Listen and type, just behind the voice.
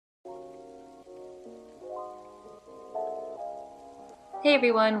Hey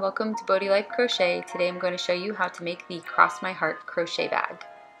everyone, welcome to Bodhi Life Crochet. Today I'm going to show you how to make the Cross My Heart crochet bag.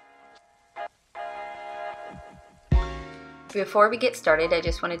 Before we get started, I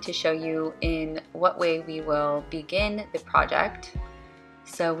just wanted to show you in what way we will begin the project.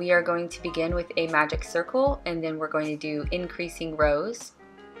 So we are going to begin with a magic circle, and then we're going to do increasing rows,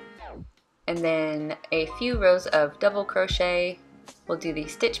 and then a few rows of double crochet. We'll do the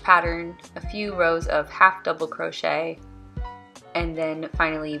stitch pattern, a few rows of half double crochet, and then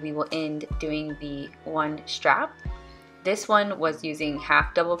finally we will end doing the one strap. This one was using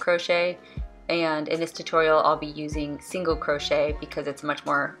half double crochet, and in this tutorial I'll be using single crochet because it's a much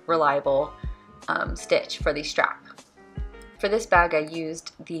more reliable stitch for the strap. For this bag I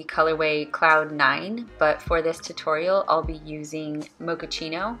used the colorway Cloud 9, but for this tutorial I'll be using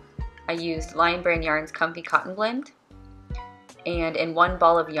Mochaccino. I used Lion Brand Yarn's Comfy Cotton Blend, and in one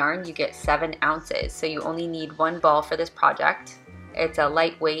ball of yarn you get 7 ounces, so you only need one ball for this project. It's a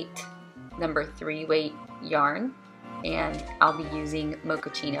lightweight number 3 weight yarn, and I'll be using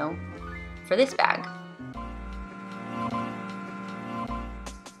Mochaccino for this bag.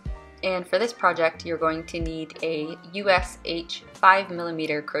 And for this project you're going to need a USH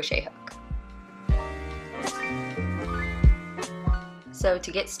 5mm crochet hook. So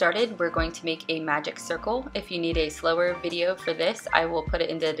to get started, we're going to make a magic circle. If you need a slower video for this, I will put it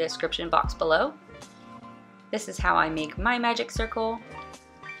in the description box below. This is how I make my magic circle.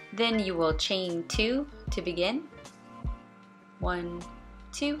 Then you will chain 2 to begin. 1,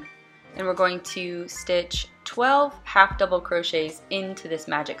 2, and we're going to stitch 12 half double crochets into this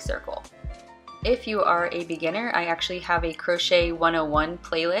magic circle. If you are a beginner, I actually have a Crochet 101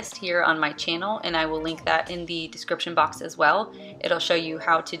 playlist here on my channel, and I will link that in the description box as well. It'll show you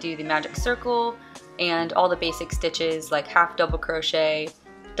how to do the magic circle and all the basic stitches like half double crochet,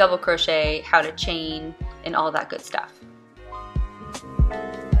 double crochet, how to chain, and all that good stuff.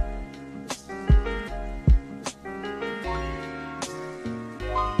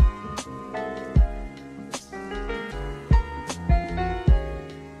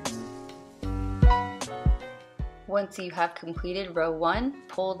 Once you have completed row 1,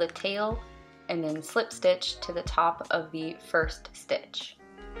 pull the tail and then slip stitch to the top of the first stitch.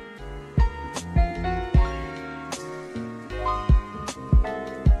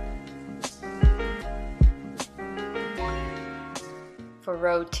 For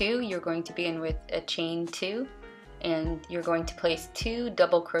row 2, you're going to begin with a chain 2, and you're going to place 2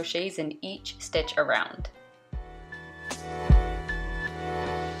 double crochets in each stitch around.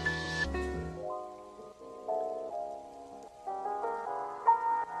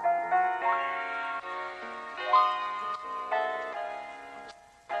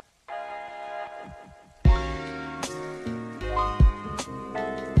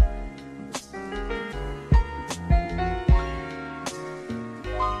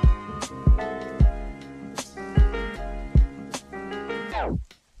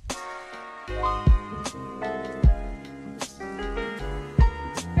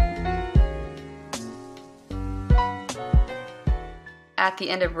 At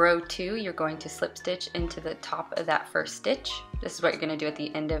the end of row 2, you're going to slip stitch into the top of that first stitch. This is what you're going to do at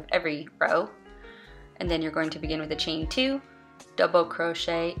the end of every row. And then you're going to begin with a chain 2, double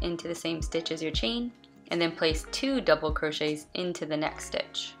crochet into the same stitch as your chain, and then place 2 double crochets into the next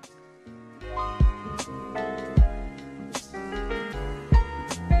stitch.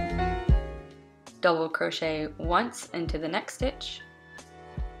 Double crochet once into the next stitch,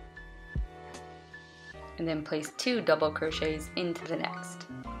 and then place 2 double crochets into the next.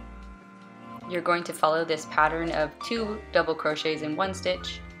 You're going to follow this pattern of 2 double crochets in one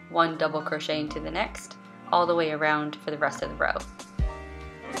stitch, 1 double crochet into the next, all the way around for the rest of the row.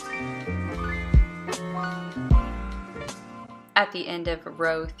 At the end of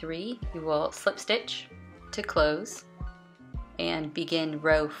row 3, you will slip stitch to close and begin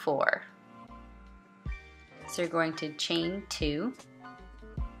row 4. So you're going to chain 2,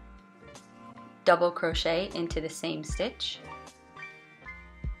 double crochet into the same stitch,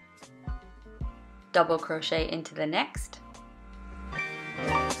 double crochet into the next,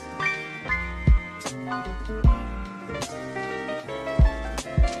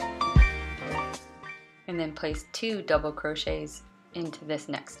 and then place 2 double crochets into this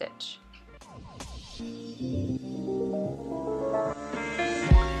next stitch.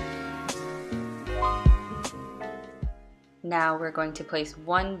 Now we're going to place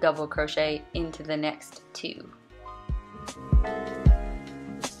 1 double crochet into the next 2.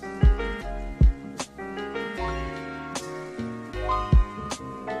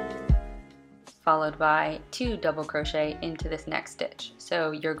 Followed by 2 double crochet into this next stitch.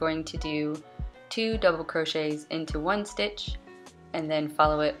 So you're going to do 2 double crochets into one stitch, and then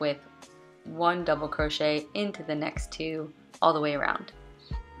follow it with 1 double crochet into the next 2 all the way around.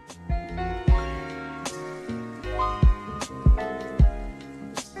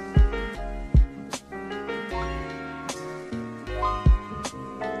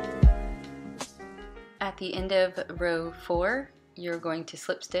 At the end of row 4, you're going to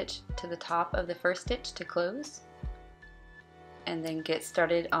slip stitch to the top of the first stitch to close, and then get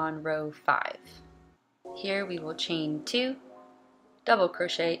started on row 5. Here we will chain 2, double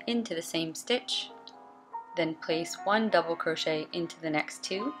crochet into the same stitch, then place 1 double crochet into the next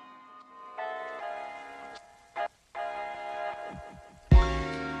 2,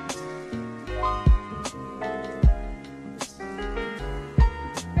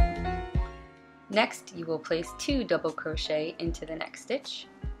 next you will place 2 double crochet into the next stitch,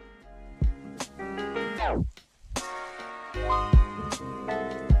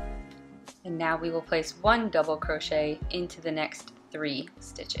 and now we will place 1 double crochet into the next 3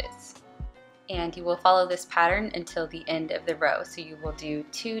 stitches. And you will follow this pattern until the end of the row. So you will do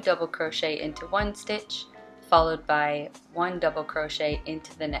 2 double crochet into 1 stitch, followed by 1 double crochet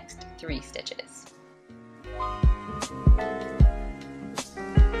into the next 3 stitches.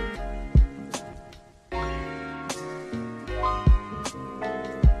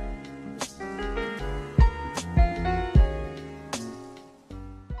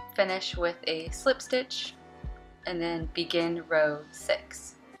 Finish with a slip stitch and then begin row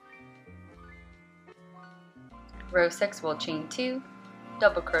 6. Row 6 will chain 2,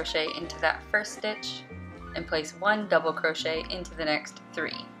 double crochet into that first stitch, and place 1 double crochet into the next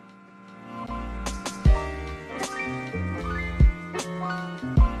 3.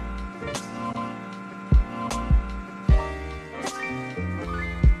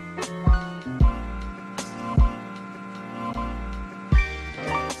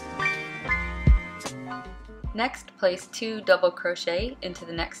 Next, place 2 double crochet into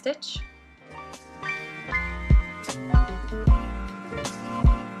the next stitch,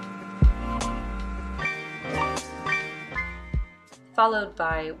 followed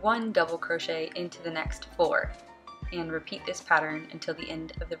by 1 double crochet into the next 4, and repeat this pattern until the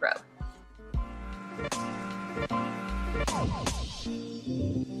end of the row.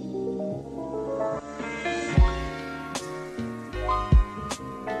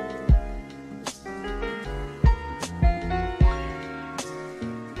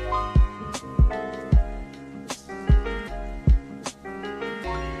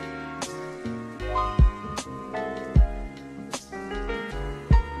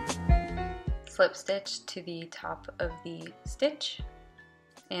 Slip stitch to the top of the stitch,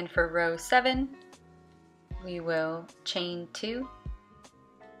 and for row 7 we will chain 2,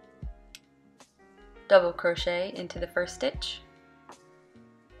 double crochet into the first stitch,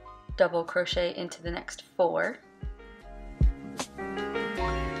 double crochet into the next 4,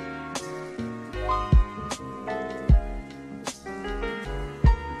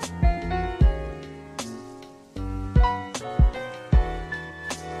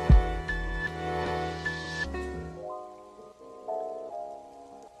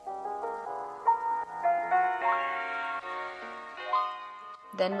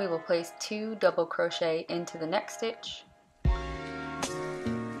 then we will place 2 double crochet into the next stitch,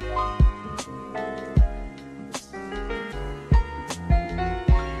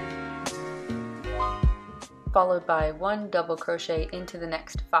 followed by 1 double crochet into the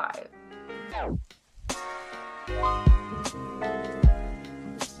next 5.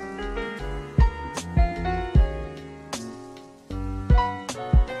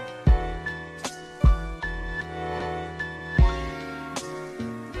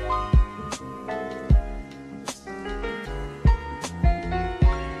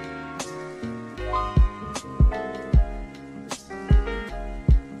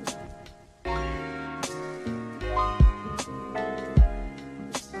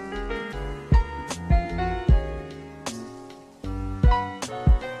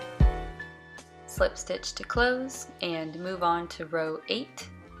 Slip stitch to close and move on to row 8,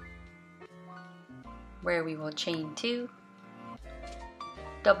 where we will chain 2,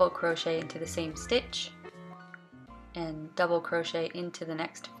 double crochet into the same stitch, and double crochet into the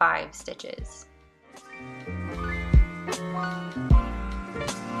next 5 stitches.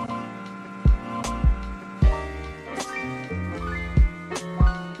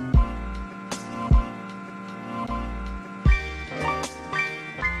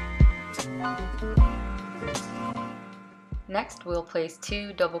 Next, we'll place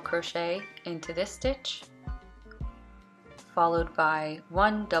 2 double crochet into this stitch, followed by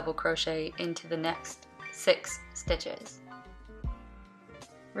 1 double crochet into the next 6 stitches.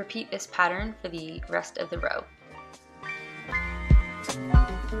 Repeat this pattern for the rest of the row.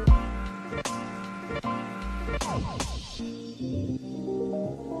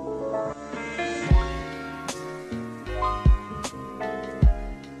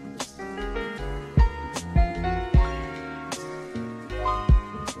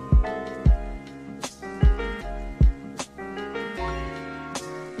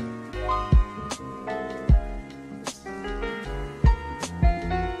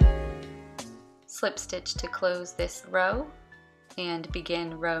 Slip stitch to close this row and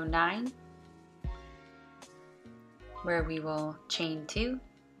begin row 9, where we will chain 2,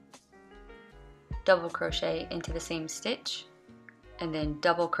 double crochet into the same stitch, and then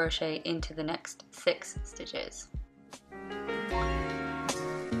double crochet into the next 6 stitches.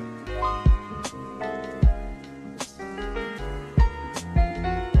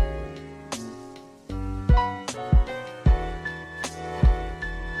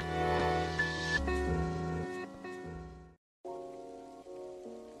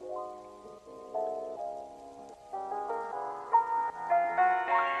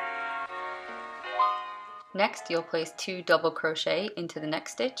 Next, you'll place 2 double crochet into the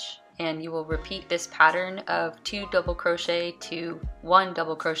next stitch, and you will repeat this pattern of 2 double crochet to 1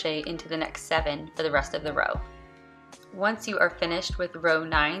 double crochet into the next 7 for the rest of the row. Once you are finished with row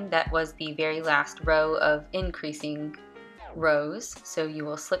 9, that was the very last row of increasing rows, so you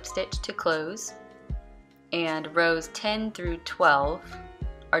will slip stitch to close, and rows 10 through 12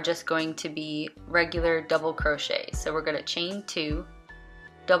 are just going to be regular double crochet. So we're going to chain 2,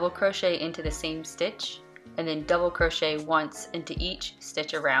 double crochet into the same stitch, and then double crochet once into each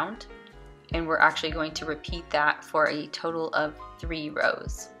stitch around, and we're actually going to repeat that for a total of 3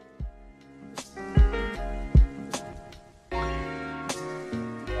 rows.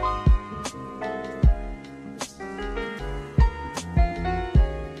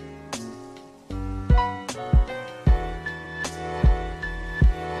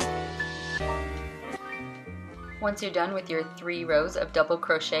 Once you're done with your 3 rows of double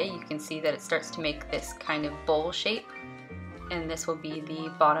crochet, you can see that it starts to make this kind of bowl shape, and this will be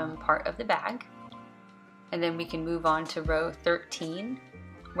the bottom part of the bag. And then we can move on to row 13,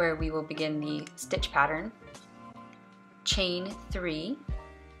 where we will begin the stitch pattern, chain 3,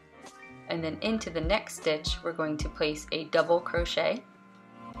 and then into the next stitch we're going to place a double crochet,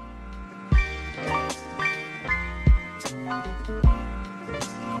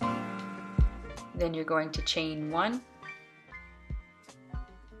 then you're going to chain 1,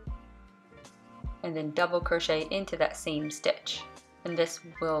 and then double crochet into that same stitch, and this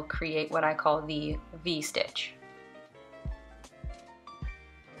will create what I call the V stitch.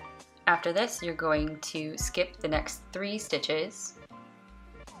 After this, you're going to skip the next 3 stitches,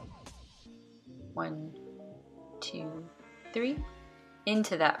 1, 2, 3.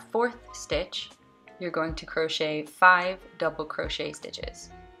 Into that 4th stitch, you're going to crochet 5 double crochet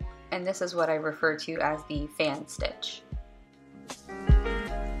stitches. And this is what I refer to as the fan stitch.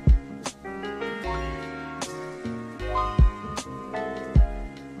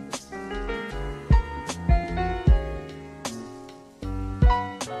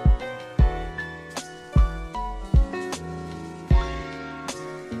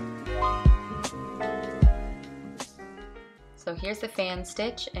 So here's the fan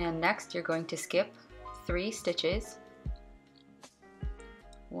stitch, and next you're going to skip 3 stitches,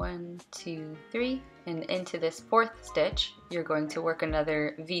 1, 2, 3, and into this 4th stitch you're going to work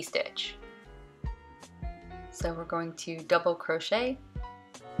another V stitch. So we're going to double crochet,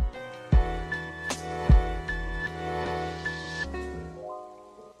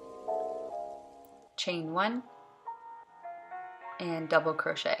 chain 1, and double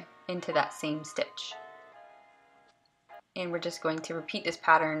crochet into that same stitch. And we're just going to repeat this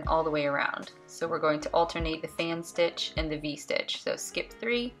pattern all the way around. So we're going to alternate the fan stitch and the V stitch. So skip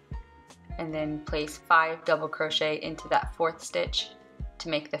 3, and then place 5 double crochet into that 4th stitch to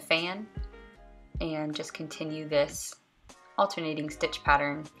make the fan, and just continue this alternating stitch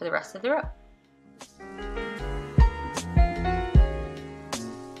pattern for the rest of the row.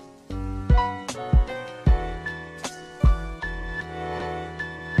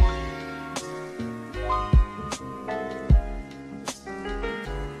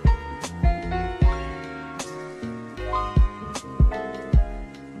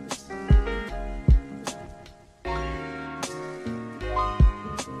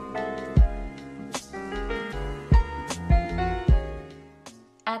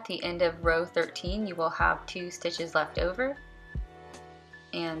 At the end of row 13, you will have 2 stitches left over,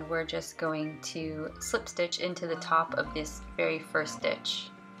 and we're just going to slip stitch into the top of this very first stitch.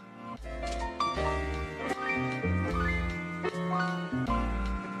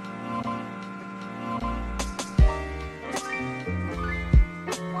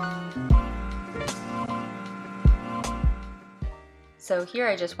 So here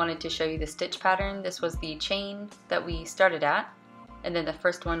I just wanted to show you the stitch pattern. This was the chain that we started at, and then the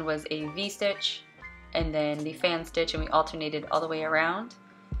first one was a V-stitch, and then the fan stitch, and we alternated all the way around.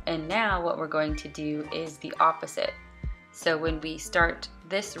 And now what we're going to do is the opposite. So when we start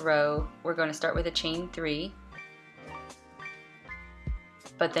this row, we're going to start with a chain 3,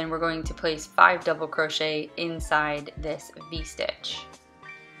 but then we're going to place 5 double crochet inside this V-stitch.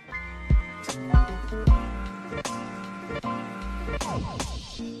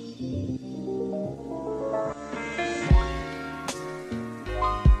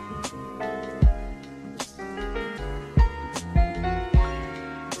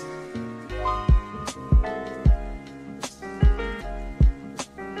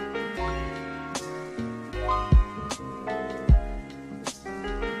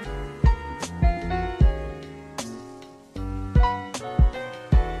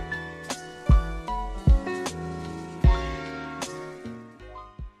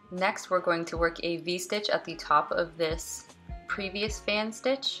 Next, we're going to work a V-stitch at the top of this previous fan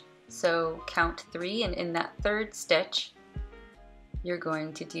stitch. So count 3, and in that third stitch, you're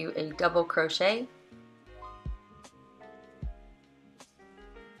going to do a double crochet,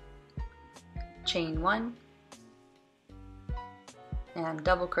 chain 1, and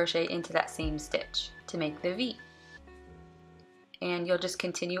double crochet into that same stitch to make the V. And you'll just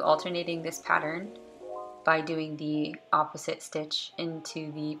continue alternating this pattern by doing the opposite stitch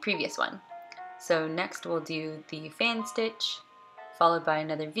into the previous one. So next we'll do the fan stitch, followed by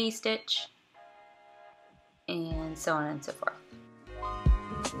another V-stitch, and so on and so forth.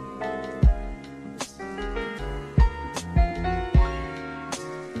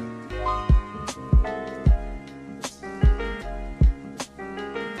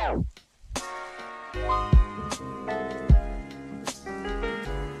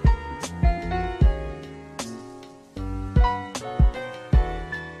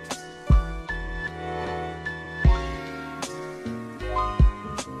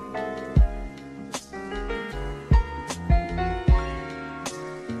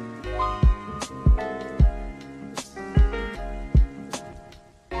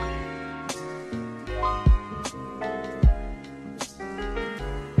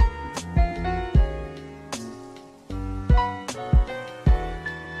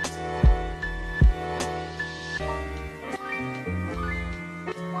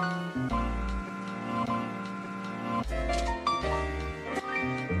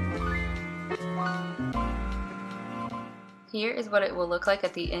 Here is what it will look like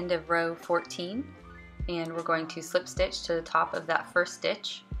at the end of row 14, and we're going to slip stitch to the top of that first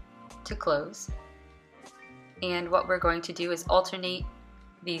stitch to close. And what we're going to do is alternate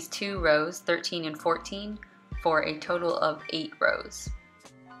these 2 rows, 13 and 14, for a total of 8 rows.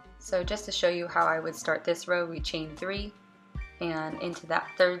 So just to show you how I would start this row, we chain 3, and into that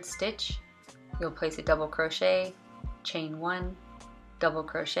third stitch you'll place a double crochet, chain 1, double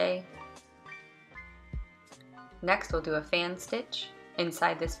crochet. Next we'll do a fan stitch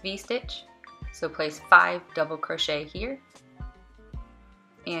inside this V-stitch, so place 5 double crochet here,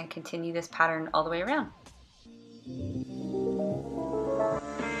 and continue this pattern all the way around.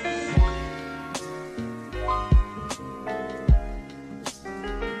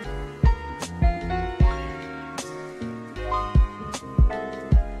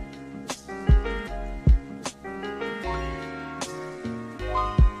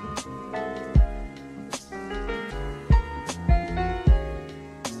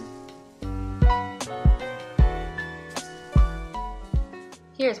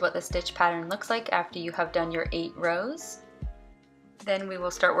 Here's what the stitch pattern looks like after you have done your 8 rows. Then we will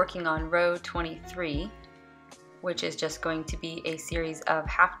start working on row 23, which is just going to be a series of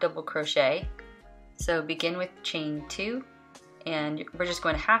half double crochet. So begin with chain 2, and we're just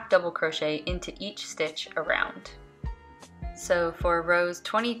going to half double crochet into each stitch around. So for rows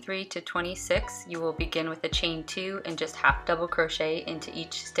 23 to 26, you will begin with a chain 2 and just half double crochet into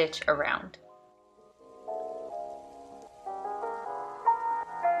each stitch around.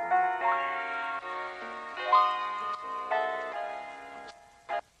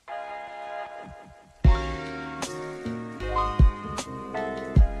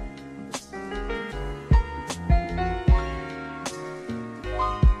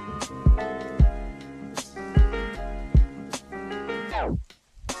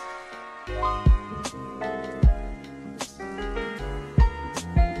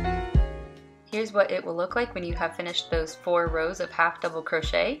 Here's what it will look like when you have finished those 4 rows of half double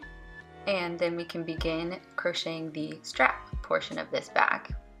crochet, and then we can begin crocheting the strap portion of this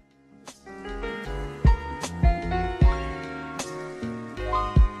bag.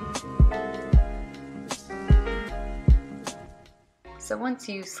 So once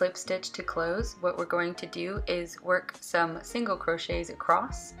you slip stitch to close, what we're going to do is work some single crochets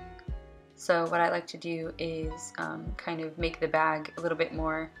across. So what I like to do is kind of make the bag a little bit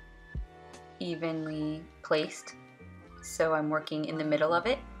more evenly placed. So I'm working in the middle of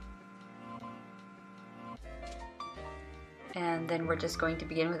it. And then we're just going to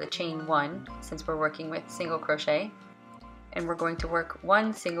begin with a chain 1 since we're working with single crochet. And we're going to work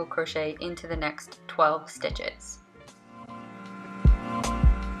 1 single crochet into the next 12 stitches.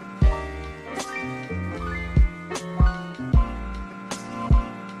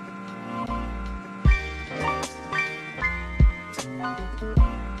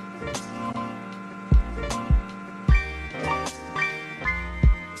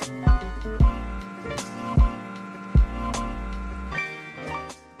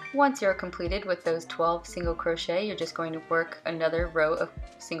 Once you're completed with those 12 single crochet, you're just going to work another row of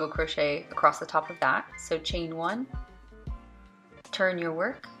single crochet across the top of that. So chain 1, turn your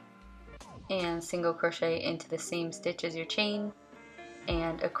work, and single crochet into the same stitch as your chain,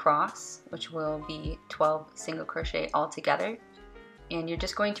 and across, which will be 12 single crochet all together. And you're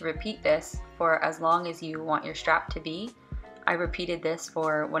just going to repeat this for as long as you want your strap to be. I repeated this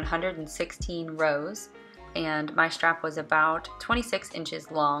for 116 rows. And my strap was about 26 inches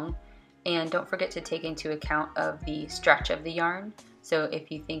long, and don't forget to take into account of the stretch of the yarn. So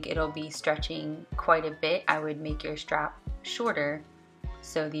if you think it'll be stretching quite a bit, I would make your strap shorter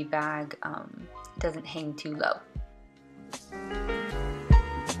so the bag doesn't hang too low.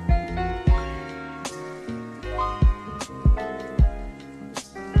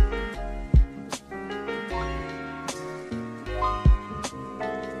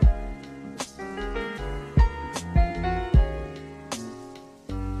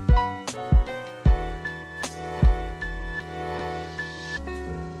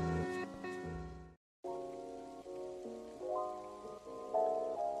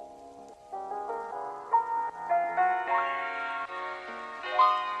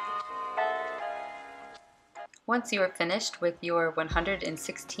 Once you are finished with your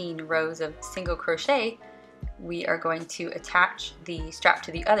 116 rows of single crochet, we are going to attach the strap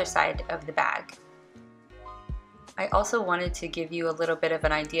to the other side of the bag. I also wanted to give you a little bit of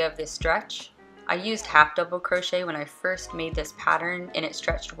an idea of this stretch. I used half double crochet when I first made this pattern and it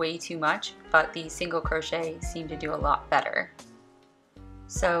stretched way too much, but the single crochet seemed to do a lot better.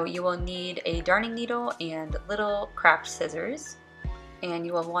 So you will need a darning needle and little craft scissors, and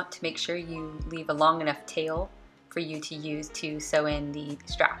you will want to make sure you leave a long enough tail for you to use to sew in the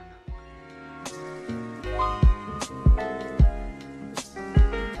strap.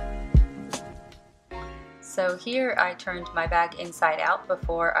 So here I turned my bag inside out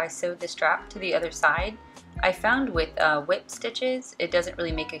before I sewed the strap to the other side. I found with whip stitches it doesn't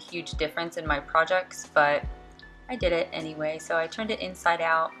really make a huge difference in my projects, but I did it anyway. So I turned it inside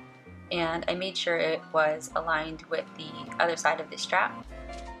out and I made sure it was aligned with the other side of the strap.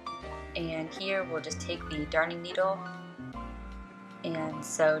 And here we'll just take the darning needle and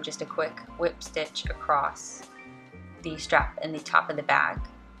sew just a quick whip stitch across the strap and the top of the bag.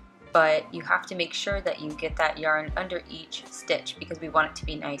 But you have to make sure that you get that yarn under each stitch because we want it to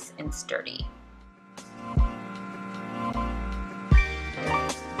be nice and sturdy.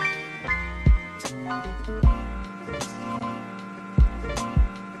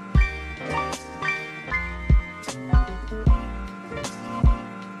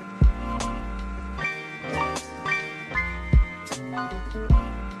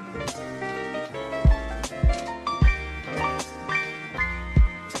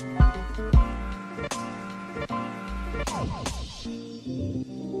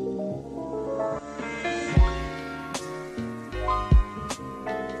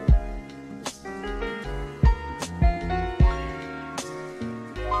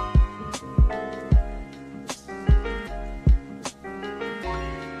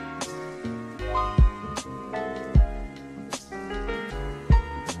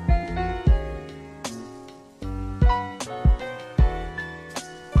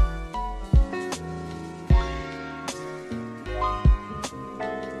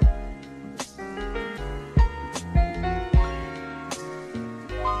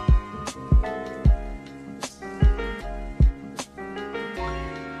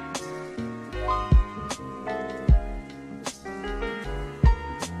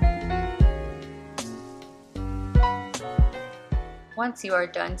 Once you are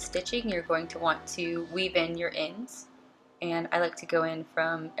done stitching, you're going to want to weave in your ends, and I like to go in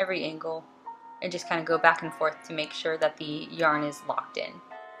from every angle and just kind of go back and forth to make sure that the yarn is locked in.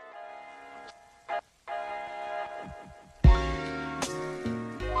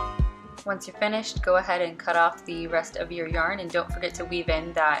 Once you're finished, go ahead and cut off the rest of your yarn, and don't forget to weave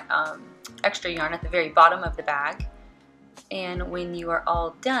in that extra yarn at the very bottom of the bag. And when you are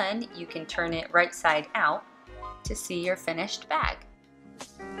all done, you can turn it right side out to see your finished bag.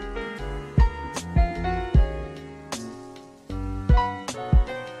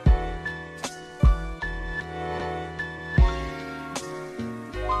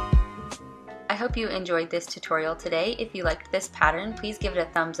 I hope you enjoyed this tutorial today. If you liked this pattern, please give it a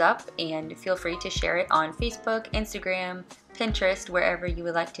thumbs up and feel free to share it on Facebook, Instagram, Pinterest, wherever you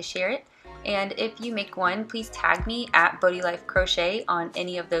would like to share it. And if you make one, please tag me at Bodhi Life Crochet on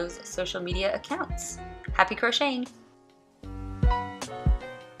any of those social media accounts. Happy crocheting!